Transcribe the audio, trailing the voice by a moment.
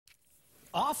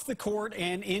Off the court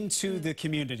and into the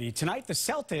community. Tonight, the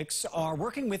Celtics are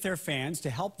working with their fans to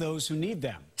help those who need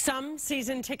them. Some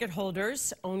season ticket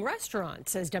holders own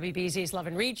restaurants. As WBZ's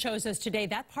Levin Reed shows us today,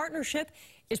 that partnership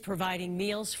is providing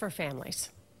meals for families.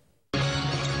 Nicely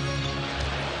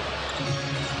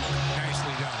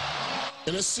done.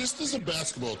 An assist is a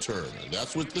basketball term, and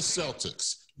that's what the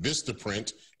Celtics,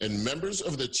 Vistaprint, and members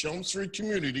of the Chelmsford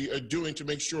community are doing to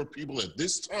make sure people at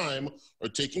this time are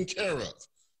taken care of.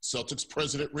 Celtics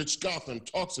President Rich Gotham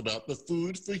talks about the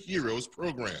Food for Heroes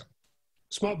program.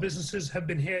 Small businesses have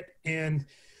been hit, and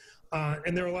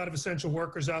there are a lot of essential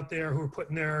workers out there who are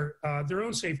putting their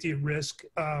own safety at risk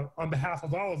on behalf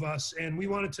of all of us. And we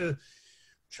wanted to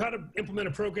try to implement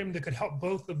a program that could help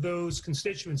both of those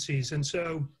constituencies. And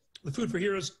so the Food for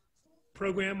Heroes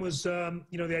program was, the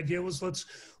idea was let's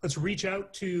reach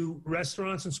out to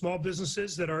restaurants and small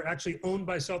businesses that are actually owned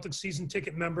by Celtics season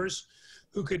ticket members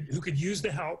who could use the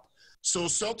help. So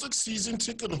Celtics season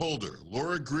ticket holder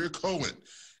Laura Greer-Cohen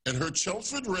and her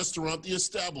Chelmsford restaurant, The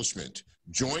Establishment,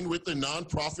 joined with the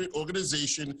nonprofit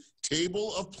organization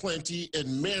Table of Plenty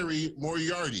and Mary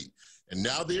Moriarty. And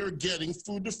now they are getting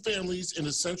food to families and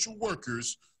essential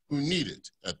workers who need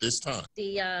it at this time.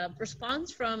 The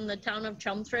response from the town of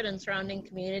Chelmsford and surrounding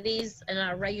communities and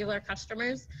our regular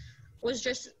customers was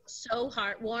just so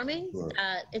heartwarming.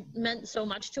 It meant so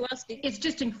much to us. It's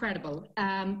just incredible.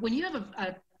 When you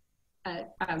have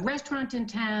a restaurant in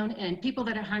town and people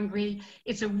that are hungry,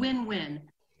 it's a win-win.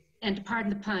 And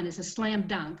pardon the pun, it's a slam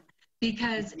dunk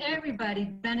because everybody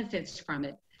benefits from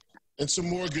it. And some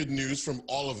more good news from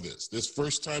all of this. This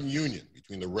first-time union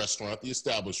between the restaurant, The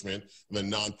Establishment, and the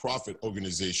nonprofit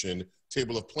organization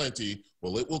Table of Plenty,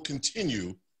 well, it will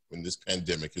continue when this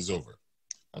pandemic is over.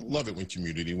 I love it when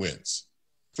community wins.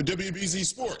 For WBZ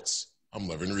Sports, I'm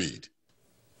Levin Reed.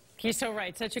 He's so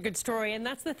right. Such a good story. And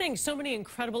that's the thing. So many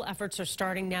incredible efforts are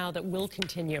starting now that will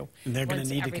continue. And they're going to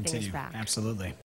need to once everything is continue. back. Absolutely.